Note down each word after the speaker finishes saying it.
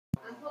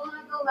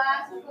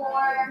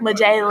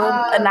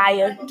Majayla,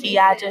 Anaya,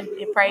 Kiaja,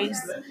 and Praise.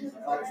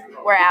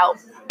 We're out.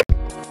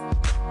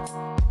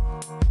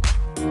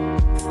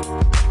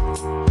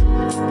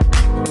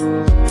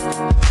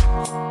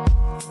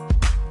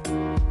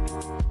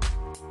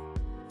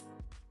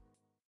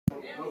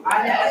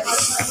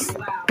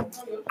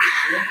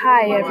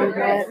 Hi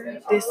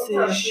everyone, this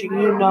is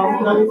you know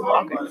who.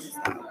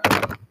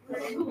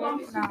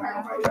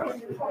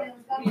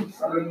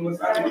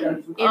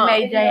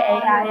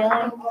 MAJAIL.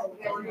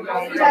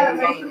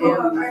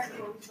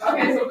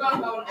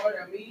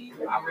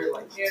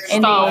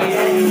 And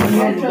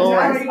then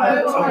Lord,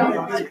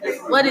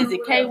 what is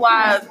it?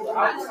 KY.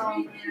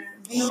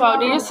 So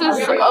this is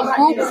a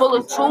group full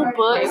of 2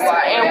 books,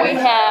 and we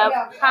have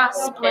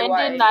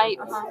Splendid Night.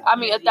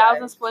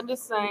 1,000 Splendid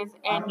Suns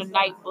and the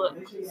Night book.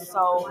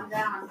 So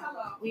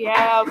we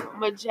have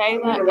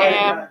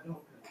Majayla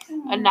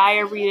and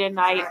Anaya reading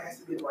Night,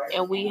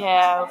 and we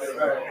have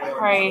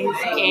Praise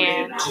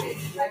and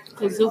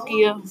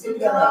Kazukia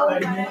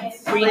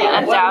reading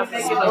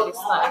 1,000 Splendid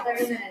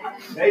Suns.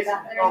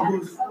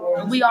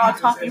 We all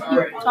talking.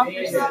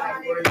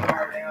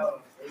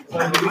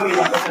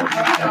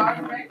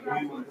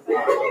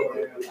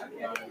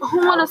 Who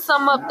want to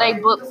sum up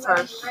their book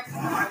first?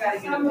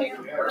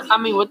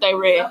 What they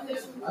read.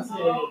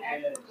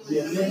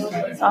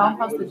 So I'm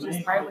supposed to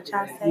just write what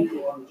y'all say?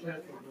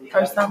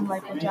 Or something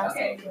like what y'all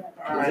say?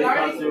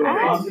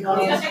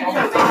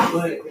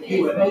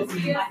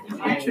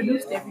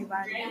 Introduced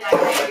everybody.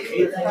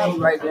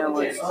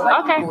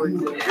 Okay.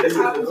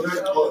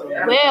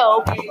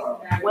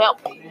 Well,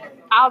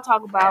 I'll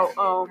talk about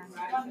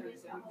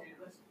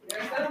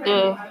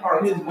the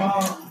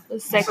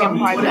second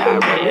part that I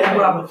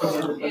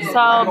read.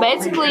 So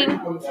basically,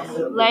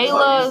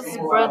 Layla's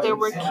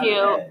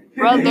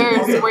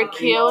brothers were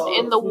killed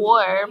in the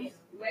war.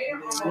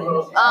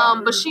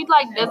 But she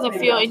doesn't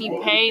feel any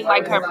pain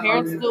like her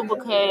parents do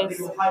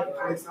because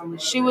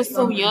she was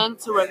too young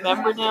to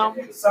remember them.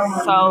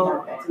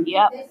 So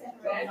yep.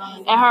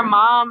 And her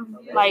mom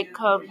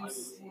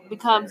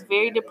becomes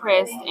very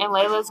depressed, and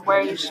Layla's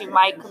worried she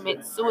might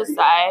commit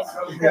suicide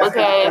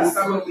because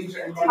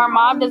her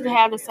mom doesn't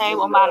have the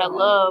same amount of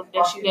love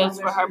that she does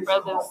for her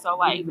brothers.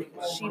 So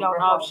she don't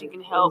know if she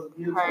can help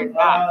her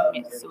not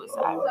commit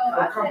suicide.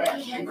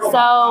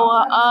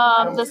 So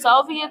the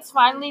Soviets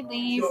finally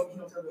leave.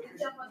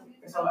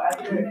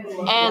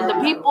 And the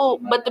people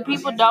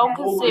don't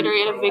consider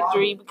it a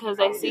victory because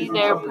they see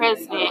their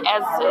president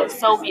as a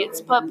Soviet's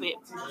puppet.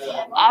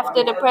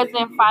 After the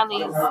president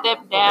finally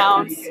stepped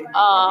down,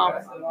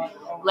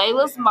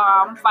 Layla's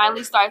mom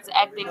finally starts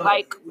acting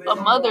like a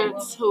mother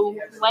to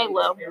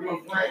Layla.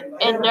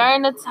 And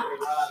during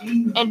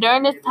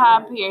this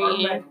time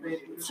period,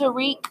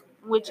 Tariq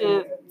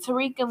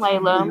and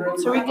Layla.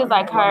 Tariq is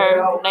her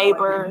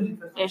neighbor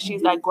that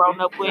she's grown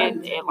up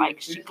with, and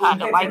she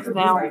kind of likes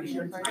them.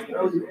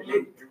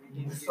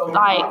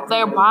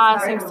 Their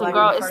bond seems to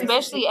grow,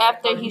 especially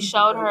after he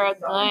showed her a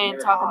gun,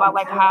 talking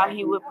about how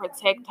he would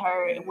protect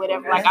her and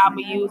whatever. I'ma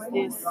use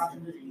this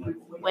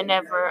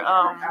whenever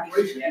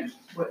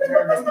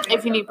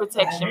if you need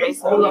protection,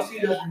 basically.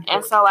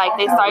 And so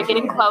they start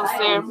getting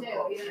closer,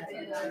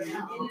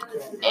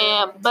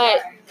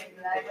 but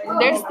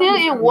they're still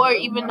in war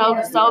even though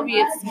the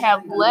Soviets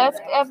have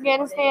left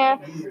Afghanistan.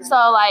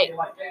 So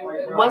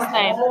what's the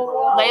name?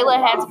 Layla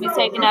had to be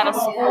taken out of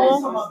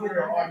school,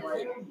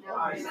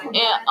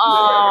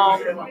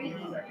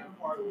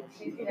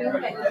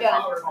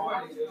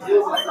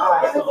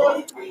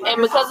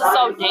 and because it's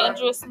so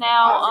dangerous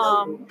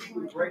now,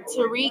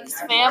 Tariq's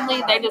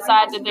family, they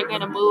decide that they're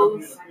gonna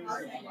move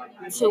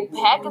to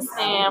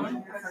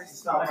Pakistan.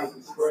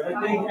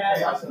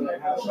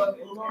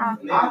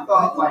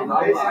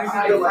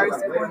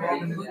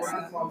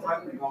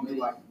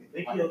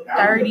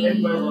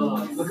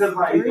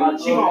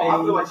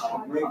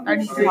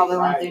 33. Probably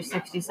went through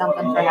 60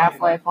 something for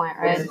halfway point,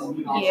 right?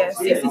 Yeah,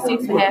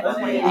 66 and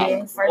halfway.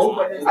 And first one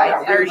was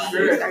 30.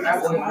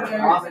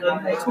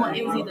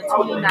 It was either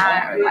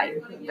 29 or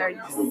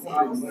 36.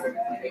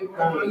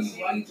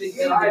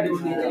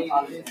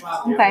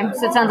 Okay,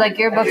 so it sounds like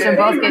your books are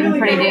both getting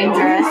pretty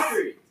dangerous.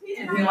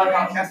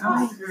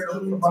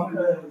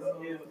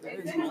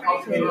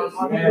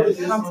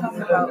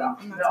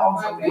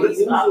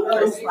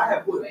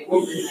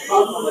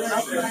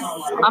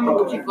 I'm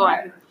gonna keep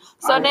going.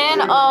 So then,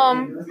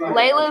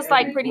 Layla's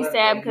pretty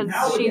sad because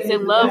she's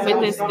in love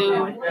with this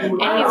dude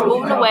and he's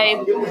moving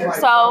away.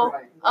 So,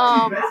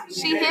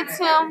 she hits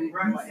him,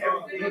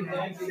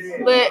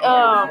 but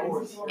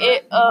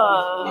it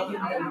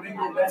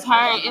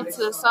turned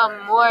into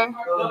something more.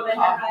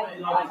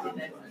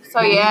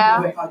 So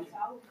yeah.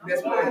 But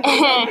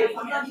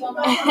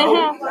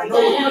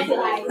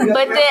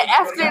then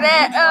after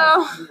that,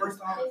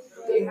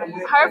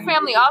 her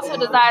family also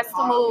decides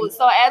to move.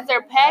 So as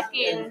they're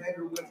packing,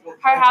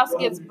 her house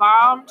gets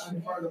bombed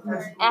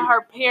and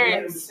her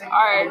parents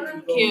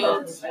are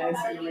killed,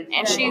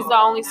 and she's the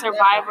only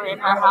survivor in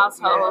her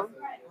household.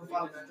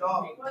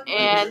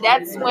 And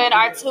that's when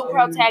our two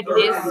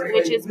protagonists,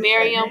 which is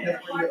Miriam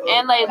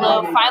and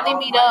Layla, finally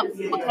meet up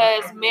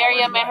because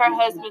Miriam and her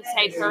husband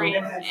take her in,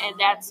 and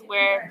that's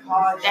where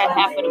that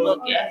half of the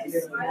book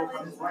is.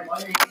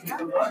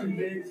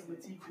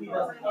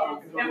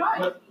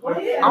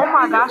 Oh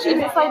my gosh, is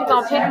this lady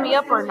gonna pick me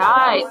up or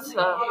not?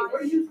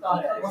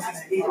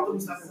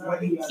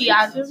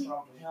 Kiazu?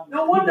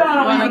 No wonder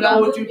I don't know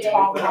what you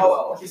talk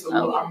about. So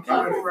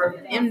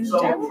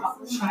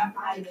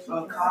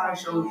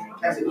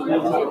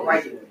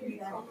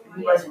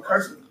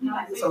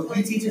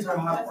he teaches her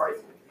how to write.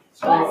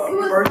 So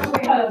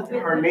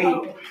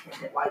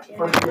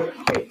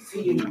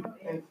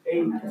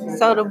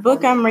the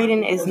book I'm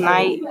reading is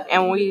Night,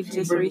 and we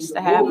just reached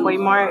the halfway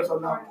mark.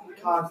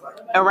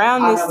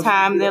 Around this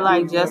time, they're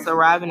like just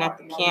arriving at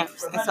the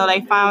camps, and so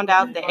they found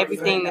out that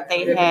everything that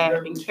they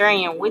had been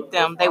carrying with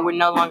them, they were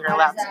no longer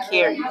allowed to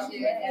carry.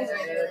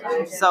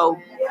 So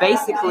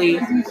basically,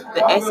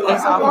 the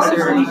SS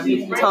officer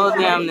told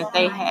them that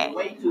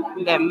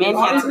men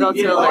had to go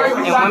to the left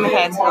and women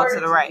had to go to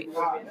the right.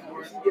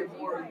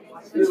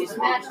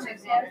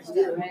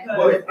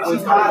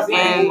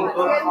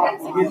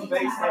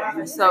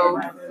 And so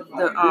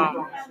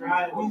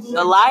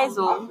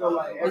Eliza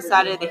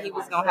decided that he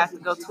was gonna have to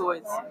go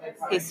towards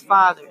his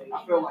father.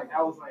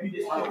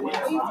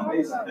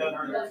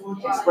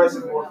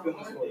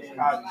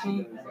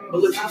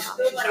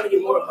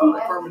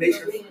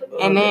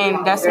 And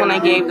then that's when they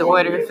gave the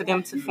order for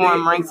them to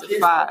form ranks of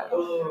 5.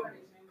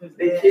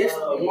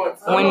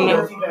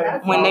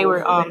 When they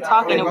were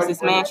talking, it was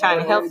this man trying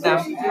to help them,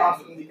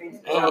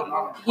 and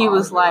he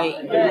was like,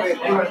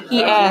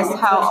 he asked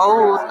how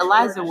old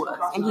Eliza was,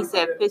 and he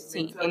said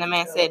 15, and the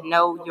man said,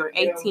 no, you're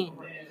 18.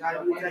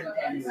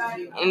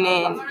 And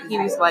then he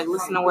was like,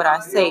 listen to what I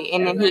say.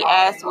 And then he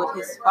asked how old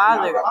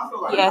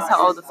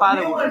the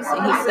father was,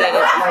 and he said,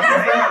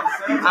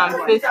 I'm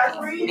 50.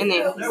 And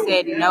then he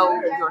said,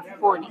 no, you're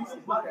 40.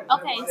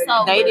 Okay,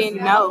 so they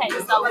didn't know.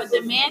 Okay, so with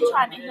the man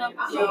trying to help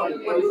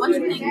you, what do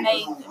you think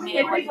made the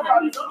man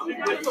want to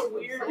help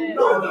you?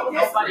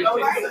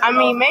 I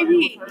mean,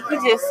 maybe he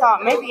just saw,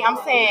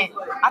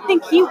 I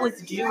think he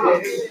was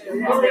Jewish.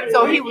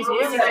 So he was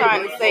really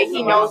trying to say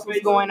he knows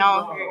what's going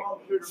on here.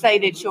 Say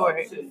that you're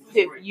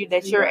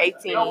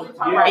 18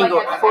 and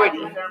you're 40.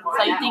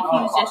 So you think he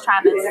was just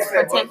trying to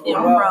protect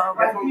them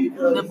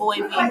from the boy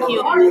being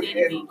killed or the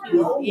daddy being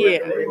killed? Yeah.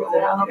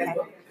 Okay.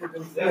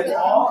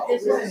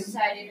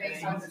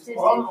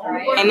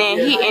 And then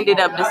he ended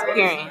up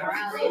disappearing.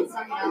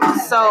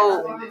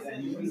 So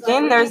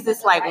then there's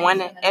this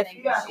one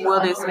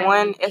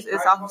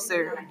SS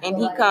officer, and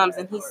he comes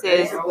and he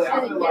says,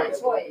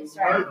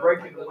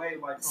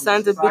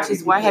 sons of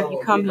bitches, why have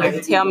you come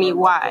here? Tell me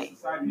why.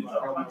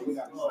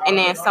 And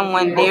then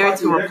someone dared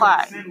to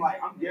reply.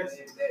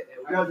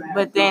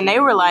 But then they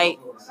were like,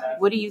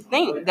 what do you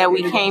think? That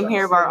we came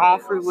here of our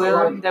own free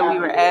will? That we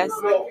were asked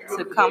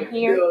to come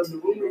here?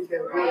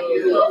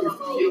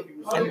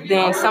 And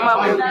then some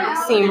of them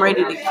seemed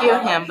ready to kill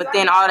him, but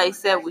then all they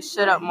said was,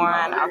 shut up,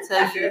 moron,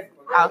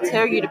 I'll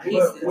tear you to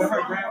pieces.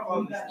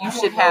 You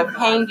should have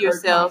hanged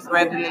yourselves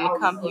rather than to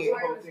come here.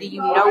 Do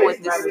you know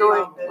what this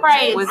story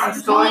was? The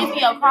story for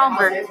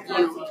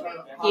you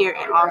here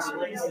in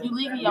Auschwitz. You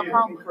leaving your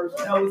chroma.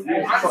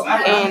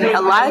 And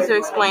Eliza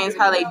explains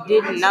how they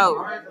didn't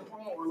know.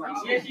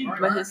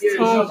 But his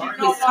tone,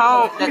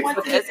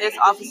 but the SS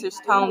officer's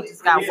tone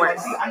just got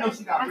worse.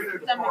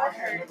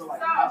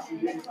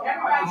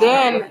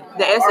 Then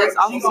the SS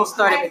officer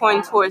started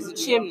pointing towards the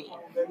chimney,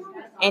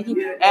 and he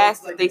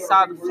asked if they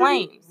saw the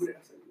flames.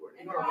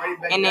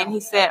 And then he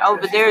said,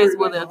 over there is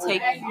where they'll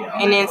take you.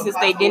 And then since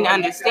they didn't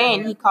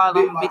understand, he called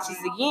them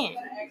bitches again.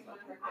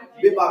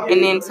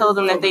 And then told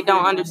them that they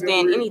don't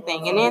understand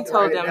anything. And then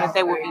told them that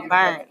they would be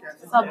burned.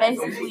 So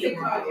basically,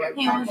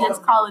 he was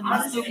just calling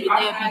them stupid.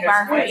 They'd be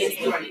burned for being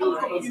stupid.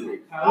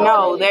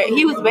 No,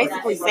 he was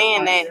basically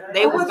saying that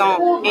they was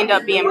going to end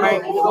up being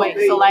burned either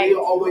way. So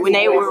when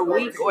they were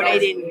weak or they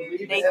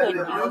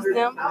couldn't use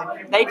them,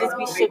 they just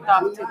be shipped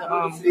off to the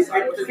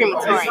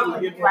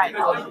crematorium. Right.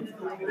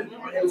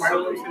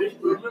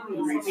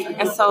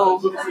 And so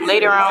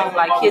later on,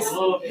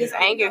 his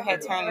anger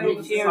had turned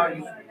into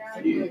fury.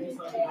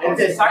 And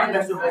then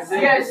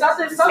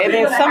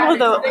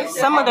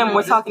some of them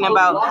were talking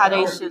about how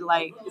they should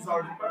I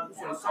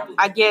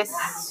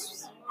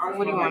guess,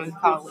 what do you want to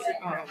call it?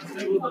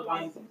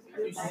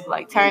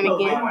 Turn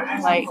again.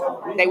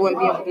 They wouldn't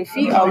be able to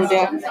defeat all of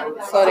them,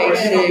 so they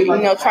should,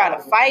 try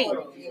to fight.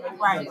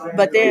 Right.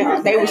 But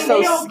then they were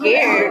so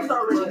scared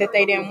that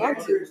they didn't want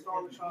to.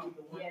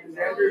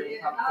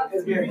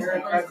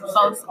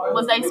 So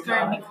was they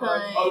scared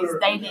because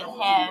they didn't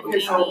have any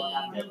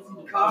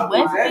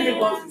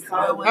weapons?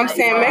 I'm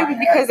saying maybe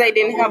because they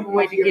didn't have a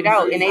way to get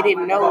out, and they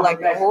didn't know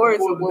the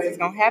horrors of what was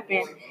gonna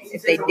happen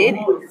if they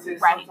didn't.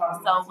 Right.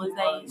 So was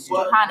they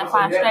trying to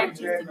find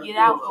strategies to get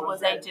out, or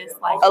was they just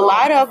a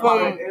lot of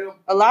them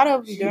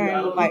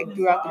during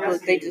throughout the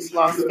book they just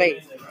lost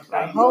faith.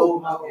 I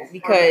hope,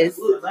 because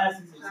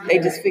they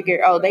just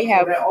figure, oh, they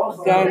have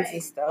guns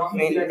and stuff,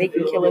 and they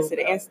can kill us at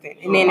an instant.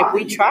 And then if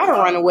we try to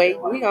run away,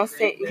 we gonna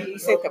be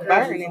sent to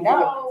burn and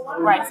die.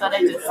 Right, so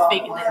they just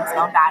figured that it's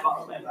gonna die.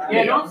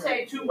 Yeah, don't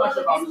say too much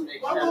about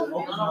it.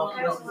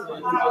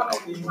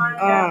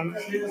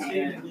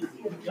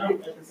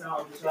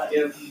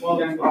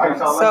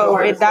 So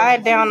it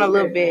died down a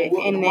little bit,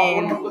 and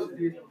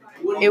then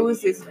it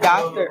was this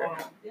doctor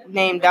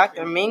named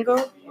Dr.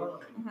 Mingle.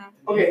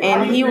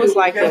 And he was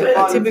like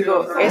a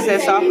typical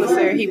SS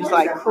officer. He was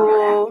like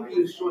cruel,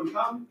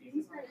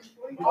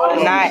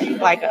 not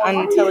like an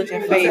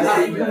unintelligent face,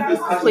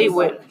 complete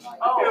with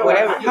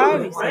whatever,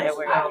 however you say that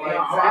word.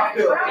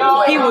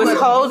 He was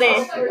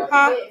holding,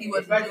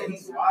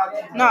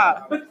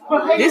 Nah,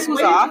 this was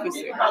an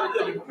officer.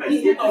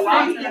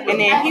 And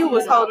then he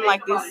was holding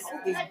like this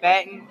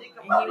baton,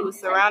 and he was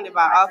surrounded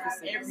by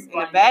officers.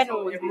 And the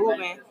baton was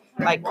moving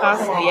like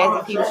constantly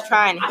as if he was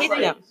trying to hit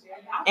them.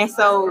 And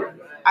so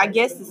I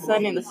guess the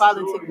son and the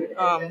father took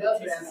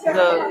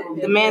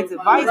the man's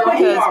advice,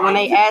 because when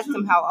they asked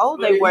him how old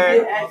they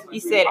were, he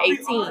said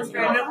 18.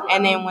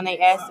 And then when they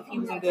asked if he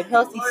was in good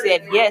health, he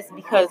said yes,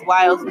 because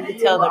why else would he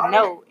tell them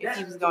no if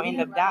he was going to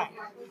end up dying?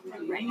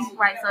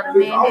 Right, so the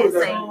man did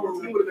say,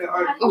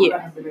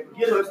 yeah.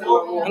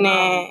 And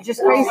then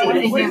just crazy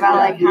thinking about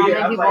like how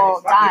many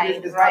people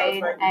died,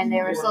 right? And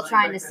they were still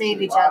trying to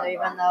save each other,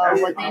 even though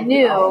what they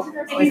knew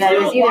was that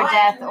it was either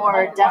death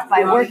or death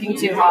by working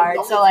too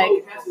hard. So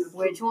like,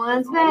 which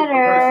one's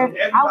better?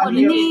 I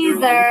wouldn't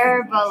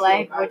either, but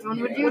like, which one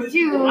would you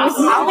choose? I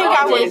think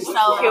I would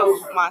kill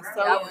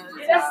myself,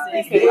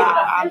 because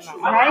I'm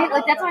not. Right?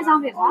 Like that's my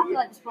zombie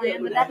apocalypse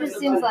plan, but that just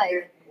seems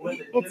like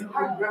it's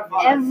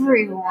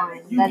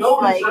everyone that's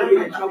like,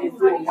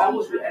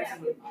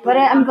 but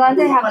I'm glad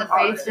they have the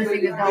faith to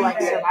think that they'll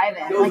like survive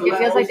it. Like it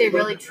feels like they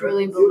really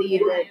truly believe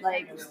that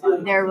like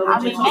their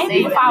religion will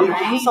save them,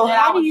 right? So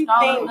how do you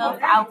think?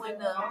 I would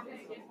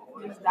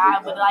die,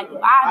 but like if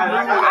I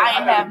knew I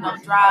ain't have no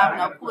drive,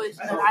 no push,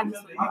 I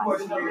just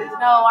would like,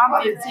 no, I'm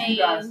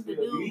 15, the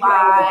dude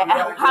lied,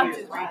 I'm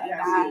just ready to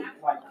die.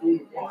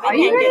 Are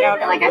you ready?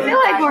 Like I feel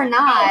like we're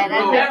not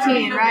at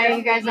 15, right?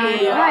 You guys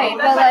aren't right,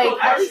 but like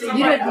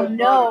you didn't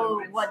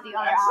know what the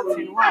other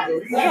option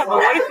was. Yeah, but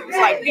what if it was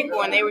like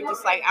people and they were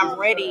just like, I'm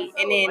ready,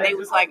 and then they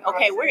was like,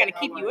 okay, we're gonna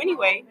keep you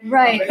anyway,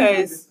 right?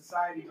 Because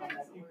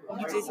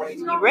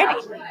you ready.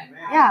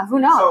 Yeah, who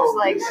knows?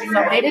 Like,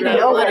 so they didn't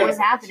know what was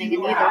happening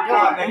in either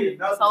door.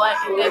 So, like,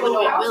 if they would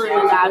have been willing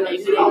to die,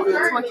 maybe they would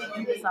have tortured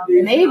you or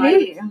something.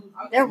 Maybe.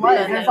 There's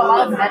a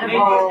lot of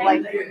medical,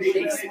 like,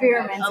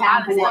 experiments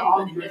happening.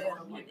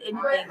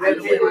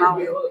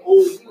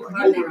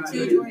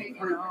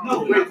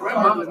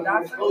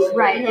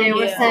 Right, they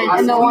were sent,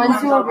 and the ones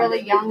who were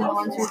really young and the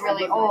ones who were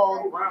really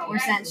old were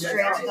sent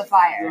straight to the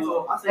fire.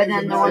 But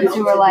then the ones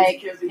who were,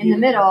 like, in the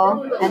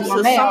middle and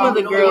were male, some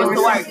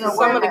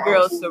of the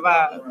girls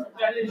survived.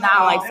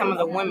 Not like some of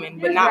the women,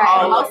 but not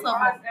all of them.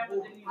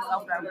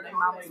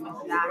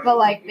 But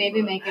like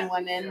baby making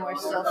women were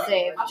still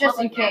safe, just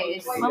in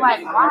case. But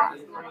like why?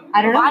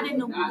 I don't know. Why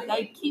didn't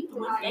they keep the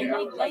women? They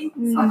make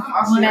babies?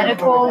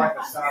 Medical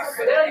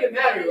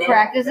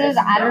practices?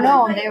 I don't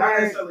know.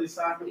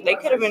 They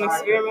could have been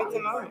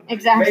experimenting on it.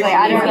 Exactly.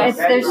 I don't know.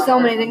 There's so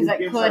many things that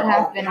could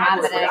have been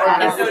happening.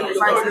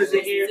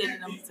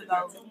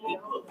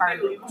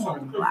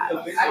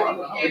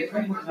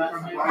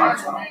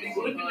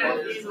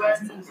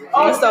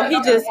 And so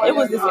it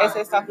was this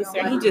SS officer,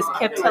 and he just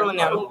kept telling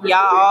them,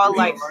 y'all all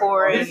like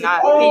poor and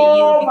not pity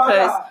you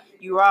because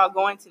you were all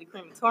going to the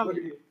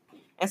crematorium.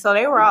 And so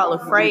they were all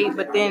afraid,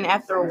 but then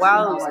after a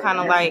while, it was kind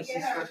of like,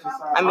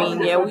 I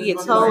mean, yeah, we get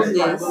told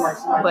this,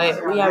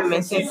 but we haven't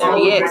been sent there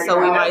yet, so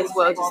we might as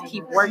well just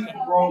keep working.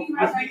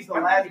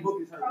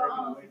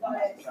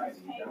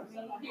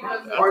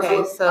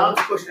 Okay, so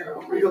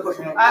you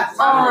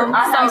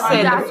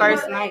said the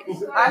first night.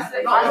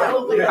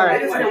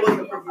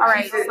 All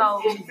right,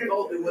 so. I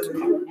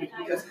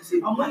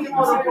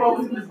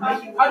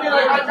mean,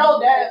 like, I know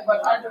that, but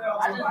I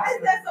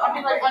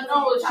mean, like, I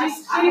know she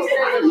said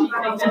that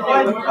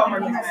she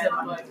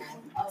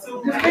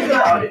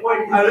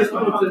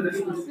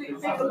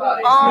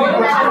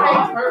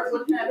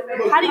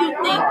how do you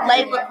think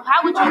labor? How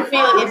would you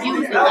feel if you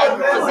was in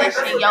labor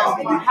position,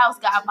 your house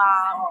got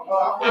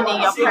bombed, and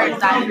then your parents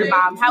died in the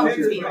bomb? How would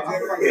you feel? I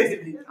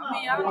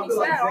mean, I would be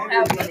sad. I don't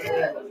have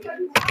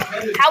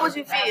nothing. How would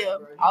you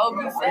feel? I would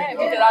be sad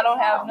because I don't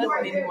have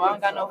nothing anymore. I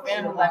don't got no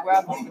family. Like where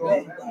I'm supposed to go.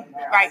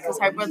 Right, because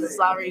her brother's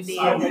already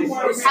dead.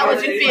 How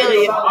would you feel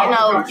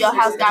if your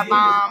house got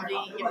bombed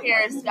and your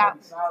parents got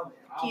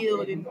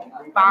killed and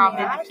bombed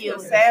and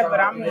killed? Sad, but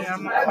I mean,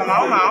 I'm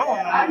on my own.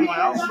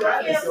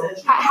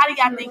 How do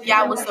y'all think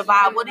y'all would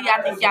survive? What do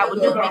y'all think y'all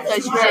would do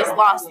because you just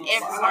lost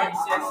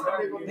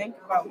everything? Think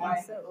about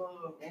myself.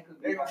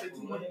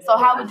 So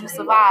how would you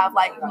survive?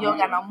 Like you don't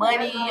got no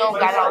money, you don't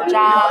got no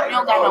job, you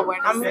don't got nowhere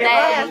to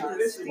stay.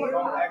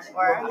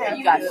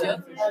 You got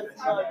shelter.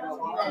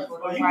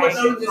 Right.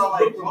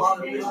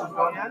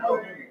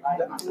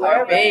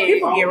 Or bed.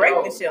 People get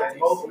raped in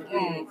shelters.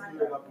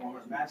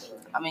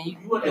 I mean, you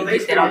can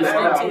get that on the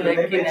street too. They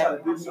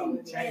kidnap.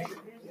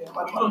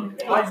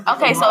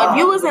 Okay, so if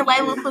you was in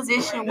Layla's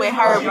position with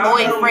her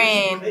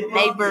boyfriend,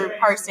 neighbor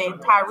person,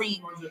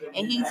 Tyreek,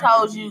 and he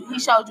showed you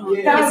his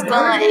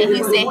gun, and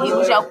he said he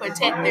was your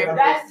protector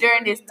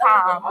during this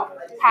time,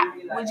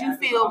 would you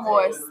feel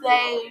more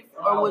safe,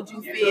 or would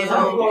you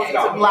feel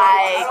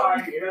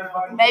like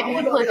maybe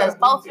he put us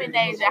both in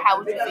danger? How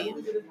would you feel?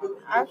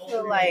 I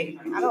feel like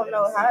I don't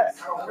know how.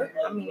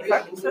 I mean, if I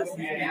can trust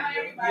him,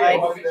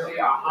 like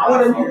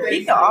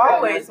he can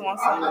always want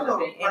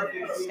something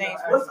in exchange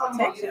for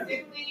protection.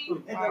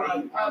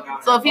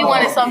 So if he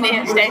wanted something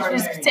in exchange for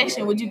his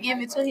protection, would you give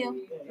it to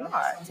him? No,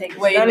 I'd take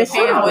Wait, it depends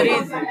what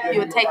is it. You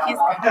would take his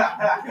gun.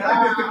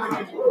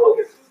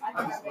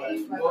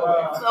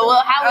 So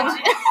well, how would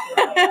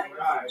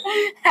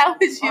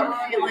you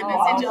feel in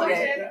this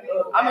situation?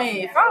 I mean,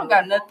 if I don't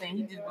got nothing,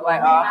 he just be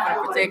like, "Oh, I'm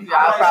gonna protect you."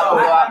 I'll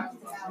probably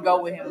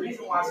go with him.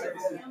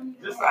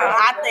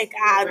 I think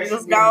I'd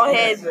just go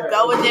ahead and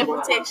go with their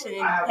protection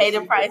and pay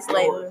the price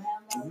later.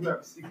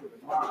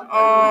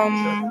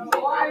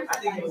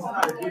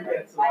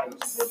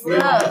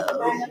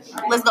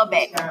 Let's go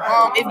back.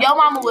 If your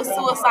mama was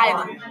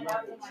suicidal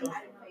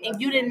and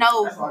you didn't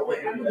know,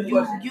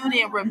 you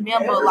didn't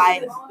remember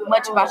like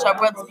much about your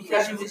brothers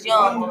because you was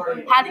young,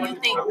 how do you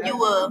think you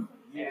would?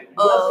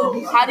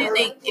 How do you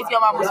think if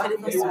your mom was going to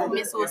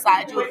commit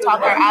suicide, you would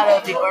talk her out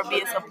of it or be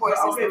a support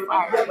system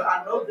for her?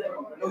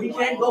 He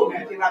can't go.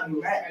 He cannot be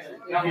mad.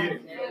 Because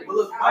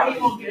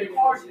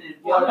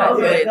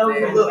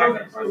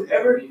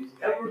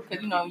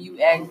you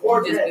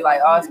just be like,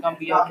 "Oh, it's gonna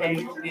be okay."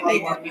 Then they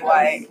just be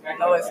like,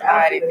 "No, it's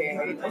not." And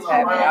then it just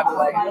happened. I'll be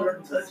like, "You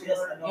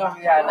don't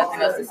really have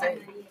nothing else to say."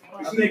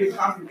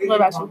 What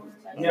about you?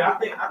 Yeah, I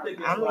think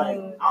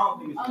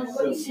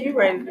She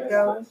ready to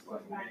go.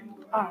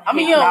 I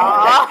mean, you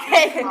don't.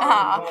 Okay.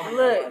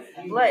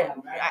 Look,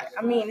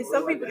 I mean, it's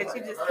some people that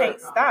you just can't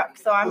stop.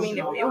 So, I mean,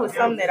 if it was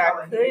something that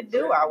I could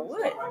do, I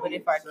would. But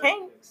if I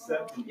can't,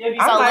 So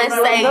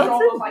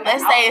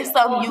let's say it's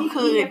something you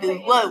could do.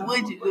 What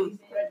would you do?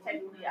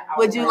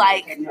 Would you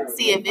like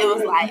see if it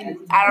was like,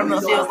 I don't know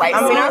if it was like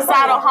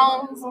suicidal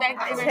homes back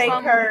then or take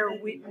something? her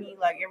with me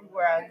like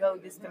everywhere I go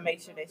just to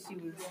make sure that she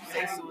was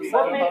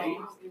suicidal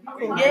homes.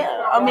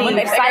 Yeah, I mean, When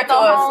they take her psycho to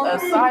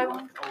homes.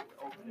 asylum,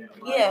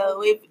 Yeah,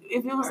 if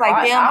it was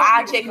like them,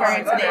 I'd check her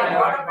into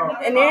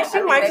that. And then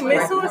she might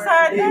commit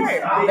suicide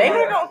there. They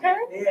ain't gonna care.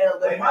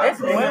 That's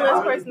one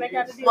less person they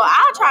got to deal Well, with.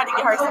 I'll try to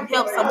get her some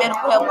help, some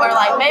medical help, or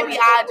like maybe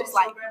I just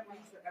like,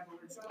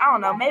 I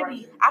don't know,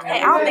 maybe I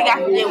don't think I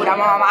can deal with my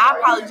mama. I'll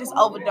probably just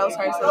overdose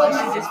her so that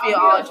she just feel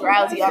all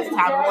drowsy all the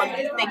time and want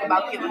to think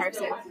about killing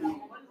herself.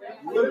 you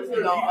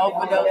gonna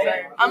overdose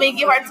her. I mean,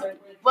 give her.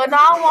 But no,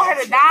 I don't want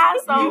her to die,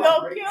 so You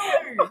gonna kill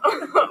her.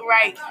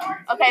 right.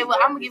 Okay, well,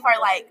 I'm gonna give her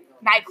like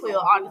NyQuil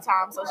all the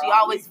time, so she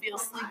always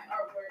feels sleepy.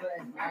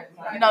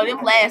 You know,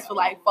 them last for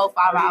like 4-5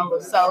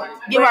 hours. So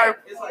give her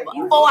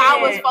 4-5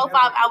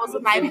 hours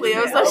of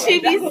NyQuil, so she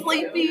be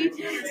sleepy.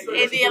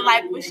 And then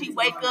like when she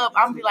wake up,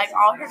 I'm be like,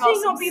 oh, here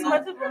goes some soup.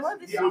 Much of a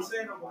mother.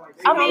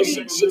 I mean,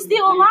 she's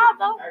still alive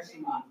though.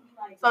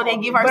 So they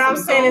give her. But some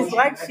I'm saying soup. it's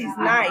like she's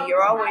not.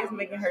 You're always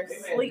making her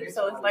sleep,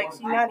 so it's like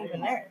she's not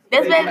even there.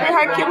 That's better than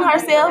her killing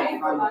herself.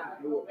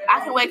 I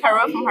can wake her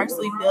up from her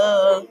sleep.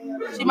 Duh.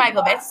 She might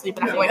go back to sleep,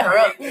 but I can wake her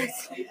up.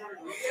 She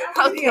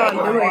gonna do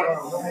it.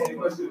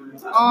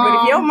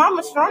 But if your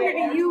mama's stronger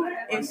than you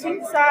and she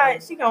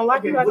decides she gonna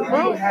lock you out the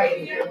room,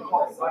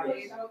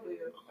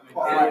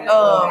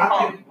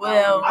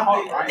 well,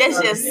 that's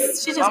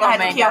just she's just gonna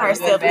have to kill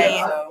herself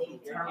then.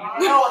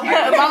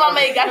 My mama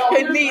ain't got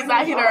her knees.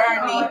 I hit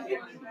her knee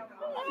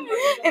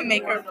and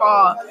make her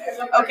fall.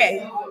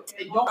 Okay.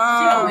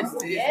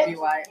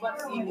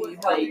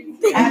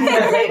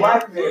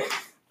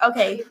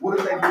 Okay.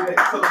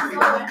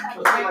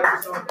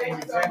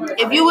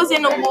 If you was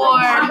in the war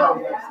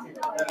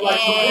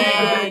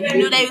and you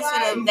knew they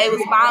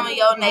was bombing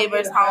your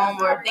neighbor's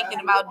home or thinking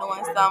about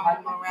doing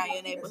something around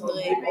your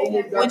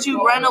neighborhood, would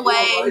you run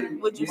away?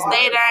 Would you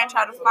stay there and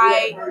try to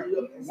fight?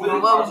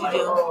 What would you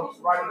do?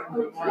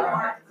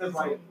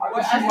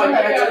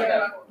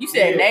 You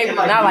said neighbors,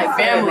 not like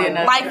family or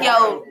nothing.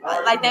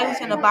 Like they was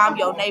gonna bomb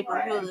your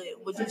neighborhood.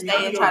 Would you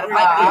stay and try to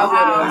fight for your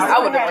house? I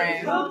would have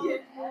ran.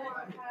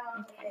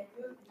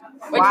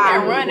 But you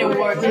can run in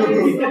war too. I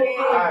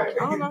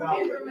don't know.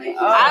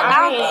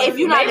 If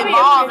you're not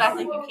involved, I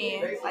think you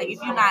can. Like if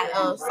you're not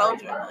a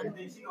soldier or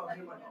nothing.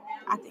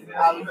 I think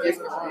Probably just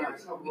run.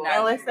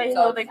 and let's say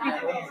so they keep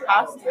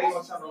hostage.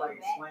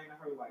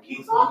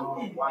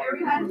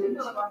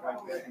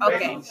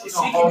 okay. That's a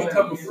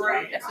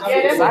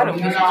suicidal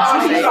mission.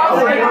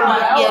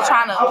 Yeah,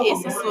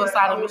 it's a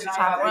suicidal mission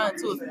trying to run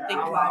too if you think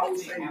about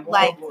it.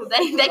 Like, cause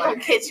they could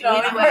catch you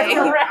anyway.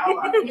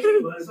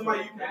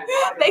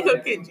 They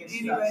could catch you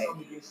anyway.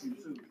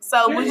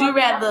 So would you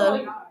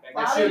rather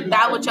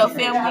die with your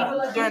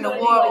family during the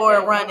war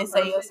or run and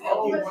save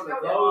yourself?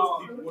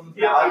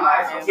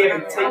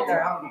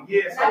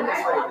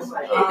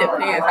 It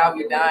depends how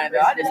we dying, though.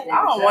 I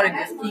don't want to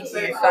just keep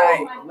being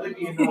shy.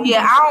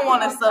 Yeah, I don't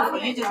want to suffer.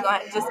 You just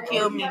gonna just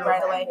kill me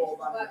right away.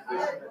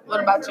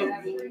 What about you?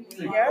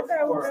 Yeah,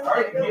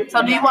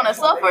 So do you want to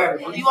suffer?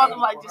 Do you want to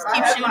like just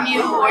keep shooting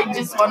you, or you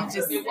just want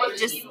to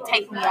just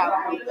take me out?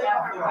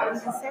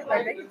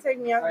 like they can take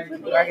me out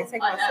completely, or I can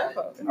take myself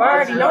out. If I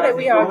already know that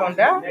we all gonna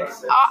die,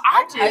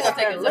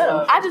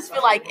 I just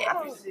feel like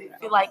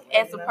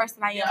as a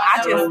person I am,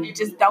 I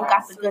just don't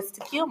got the guts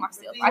to kill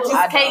myself. I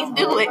just can't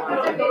do it.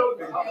 And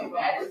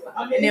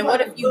then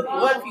what if you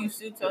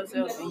shoot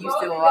yourself and you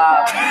still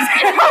alive?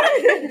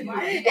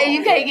 And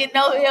you can't get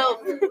no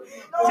help.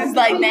 Just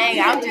like, dang,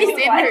 I'm just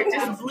sitting here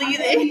just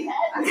bleeding.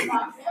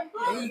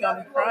 Then you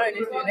gonna be crying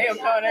and shit. They'll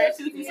come there and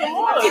shoot you some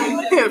more.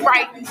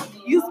 Right?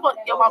 You spoke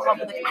your mom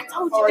gonna be like, I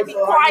told you to be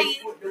quiet.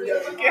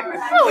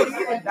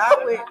 you can die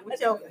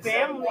with your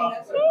family.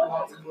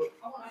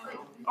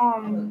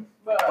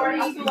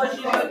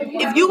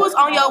 If you was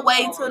on your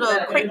way to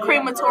the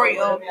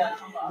crematorium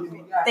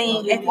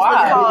thing, as it's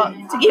called,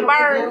 to get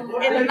burned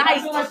in the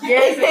night, if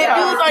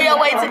you was on your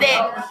way to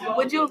that,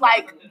 would you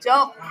like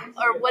jump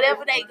or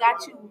whatever they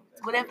got you,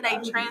 whatever they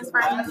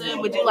transferred you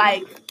to, would you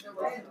like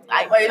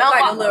Wait, jump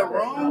like off? a little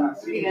room?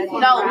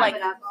 No, like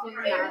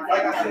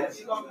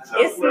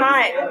It's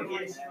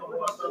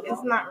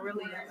not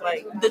really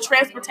like the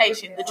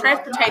transportation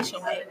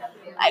way.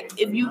 Like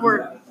if you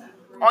were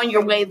on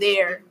your way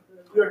there,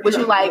 would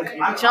you like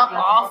jump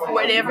off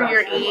whatever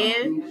you're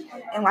in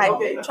and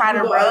like try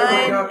to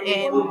run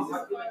and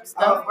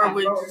stuff, or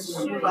would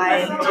you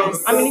like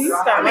just? I mean, if you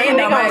start running,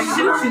 they gonna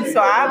shoot you.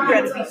 So I'd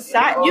rather be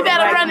shot. You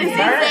better like, run in burn.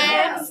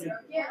 zigzags. You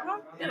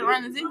better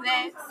run in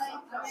zigzags.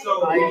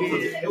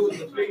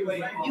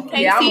 You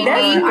can't see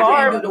That's me.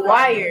 barbed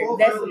wire.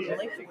 That's an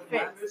electric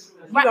fence.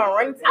 You gonna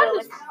run into the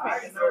electric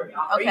fence. Or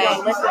you Okay.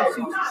 gonna let them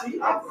shoot you.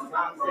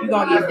 You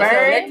gonna get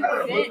burned.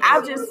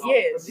 I'll just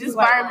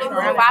burn me.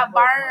 If I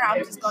burn, I'm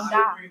just gonna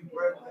die.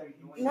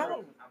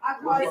 No.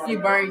 If you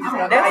burn, you just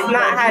gonna That's die.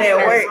 not how that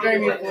works.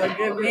 Screaming for a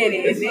good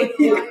minute, is it?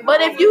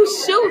 But if you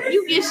shoot,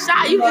 you get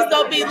shot. You just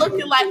gonna be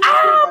looking like,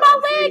 my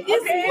leg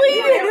is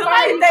bleeding.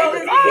 Like They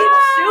just keep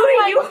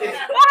shooting you.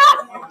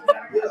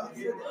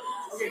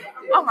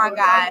 Oh my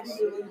gosh.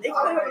 It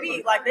could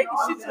be like they can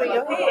shoot you in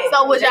your head.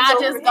 So would y'all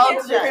They just for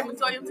go to the headshot.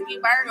 crematorium to get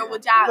burned, or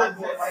would y'all?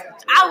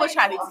 I would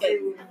try to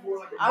escape.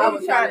 I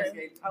would try to.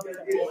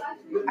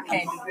 I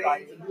can't do that.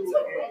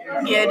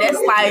 Yeah,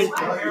 that's like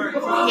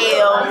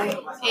hell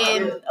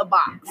in a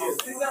box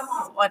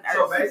on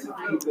Earth.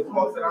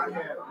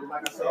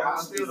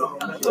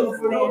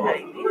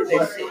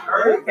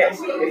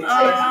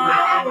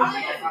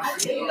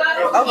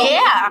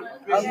 Yeah.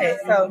 Okay,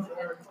 so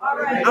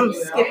I'm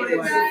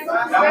skipping this.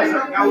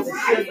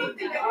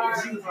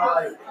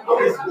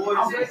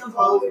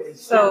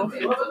 So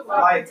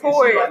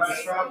towards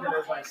this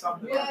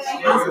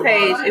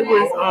page, it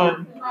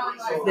was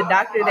the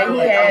doctor that he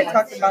had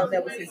talked about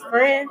that was his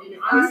friend.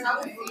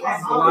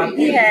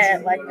 He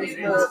had like this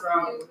little,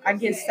 I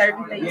guess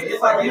certain things to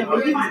follow him,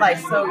 and he was like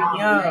so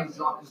young.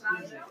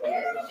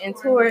 And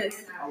towards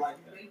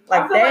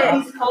like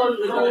that,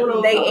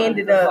 they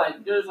ended up like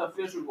it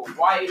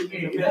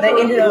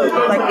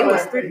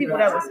was 3 people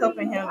that was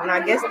helping him, and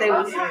I guess they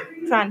was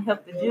trying to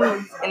help the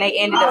dude, and they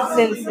ended up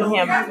sentencing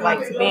him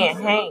like to being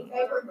hanged.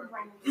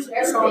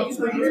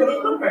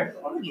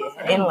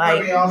 And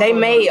like they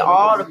made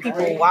all the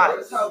people watch.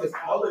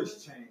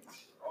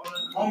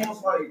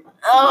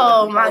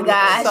 Oh my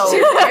gosh. So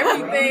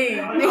Everything.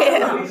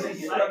 Yeah.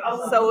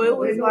 So it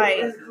was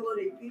like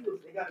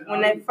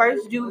when that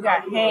first dude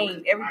got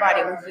hanged,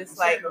 everybody was just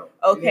like,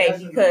 okay,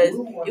 because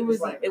it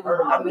was. I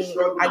mean,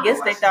 I guess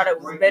they thought it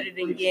was better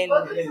than getting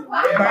burned,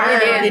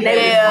 and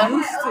they were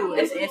used to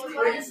it.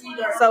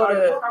 So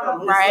the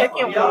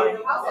second one,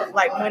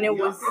 like when it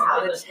was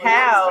the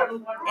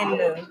child and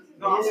the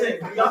what was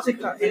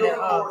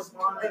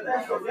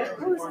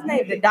his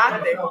name? The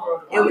doctor.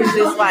 It was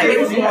just like it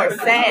was more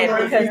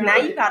sad because now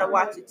you gotta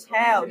watch a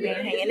child being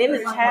hanged, and then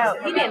the child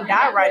he didn't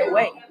die right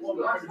away,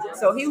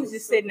 so he was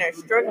just sitting there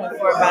struggling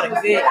for about a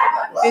good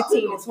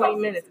 15 to 20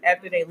 minutes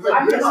after they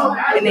looked,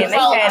 and then they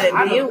had to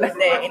deal with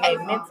that in their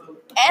mental.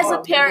 As a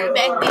parent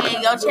back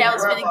then, your child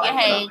was finna get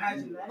hanged.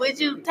 Would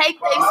you take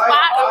their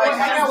spot or would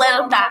you just let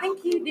them die? I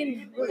think he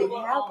didn't really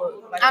have a.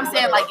 I'm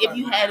saying, like, if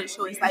you had a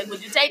choice, like,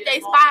 would you take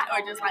their spot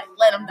or just like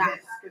let them die?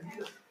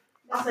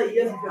 I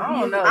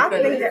don't know. I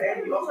think that.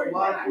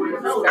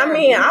 I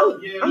mean, I'm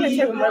gonna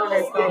take whoever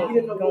that's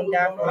gonna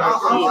die for my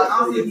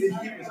kids.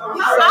 I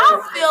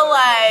feel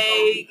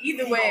like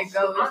Either way it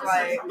goes, it's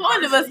like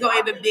one of us gonna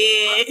end up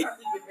dead.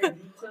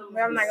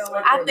 But I'm not gonna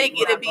let I think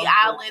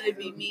I'll let it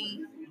be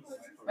me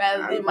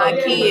rather than my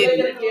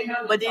kid.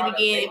 But then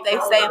again, if they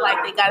say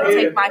like they gotta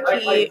take my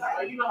kid,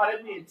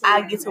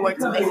 I get to work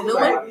to make a new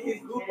one.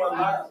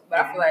 but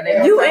I feel like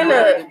they You in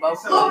a.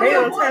 both. They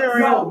gonna turn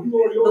around.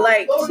 But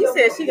like she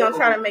said, she gonna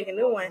try to make a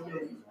new one.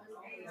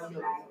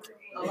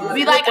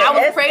 Be like, I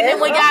was pregnant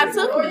when God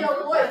took me.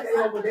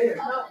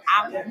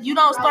 You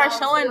don't start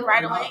showing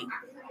right away.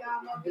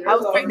 I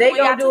was pregnant They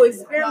when God gonna do took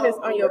me. experiments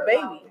on your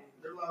baby.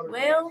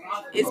 Well,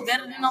 it's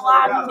better than a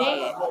lot of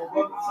dead.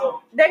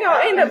 They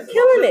gonna end up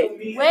killing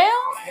it.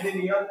 Well,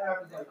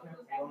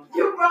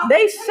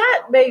 They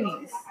shot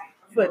babies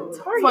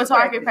for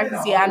target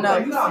practice, yeah, I know.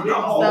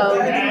 So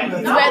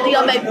you rather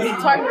your baby be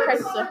target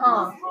practice or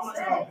huh?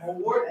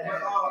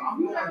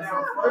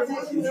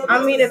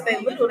 I mean, if they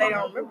little, they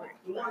don't remember it.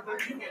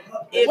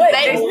 If What?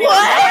 they They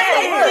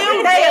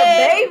what? they a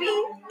baby.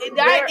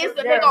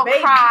 They're gonna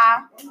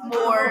cry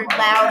more,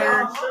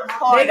 louder,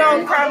 harder. They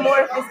gonna cry more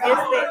if it's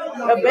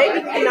instant. A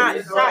baby cannot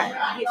get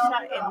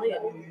shot and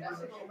live.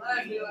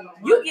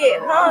 You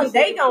get hung,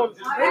 they gonna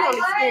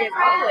experience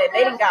all that.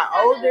 They done got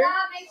older.